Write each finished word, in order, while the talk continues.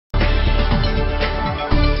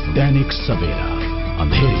दैनिक सवेरा,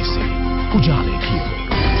 अंधेरे से उजाले की ओर।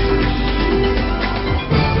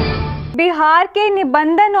 बिहार के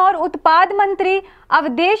निबंधन और उत्पाद मंत्री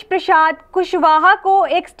अवधेश प्रसाद कुशवाहा को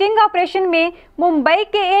एक स्टिंग ऑपरेशन में मुंबई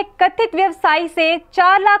के एक कथित व्यवसायी से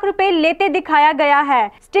 4 लाख रुपए लेते दिखाया गया है।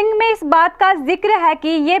 स्टिंग में इस बात का जिक्र है कि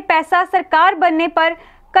ये पैसा सरकार बनने पर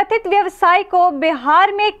कथित व्यवसायी को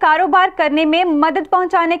बिहार में कारोबार करने में मदद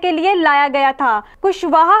पहुंचाने के लिए लाया गया था।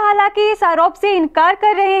 कुशवाहा हालांकि इस आरोप से इनकार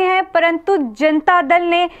कर रहे हैं, परंतु जनता दल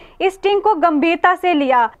ने इस स्टिंग को गंभीरता से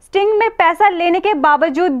लिया। स्टिंग में पैसा लेने के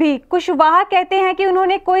बावजूद भी कुशवाहा कहते हैं कि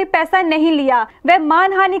उन्होंने कोई पैसा नहीं लिया। वे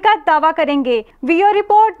मानहानि का दावा करेंगे। Bureau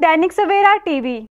report, Dainik Savera TV.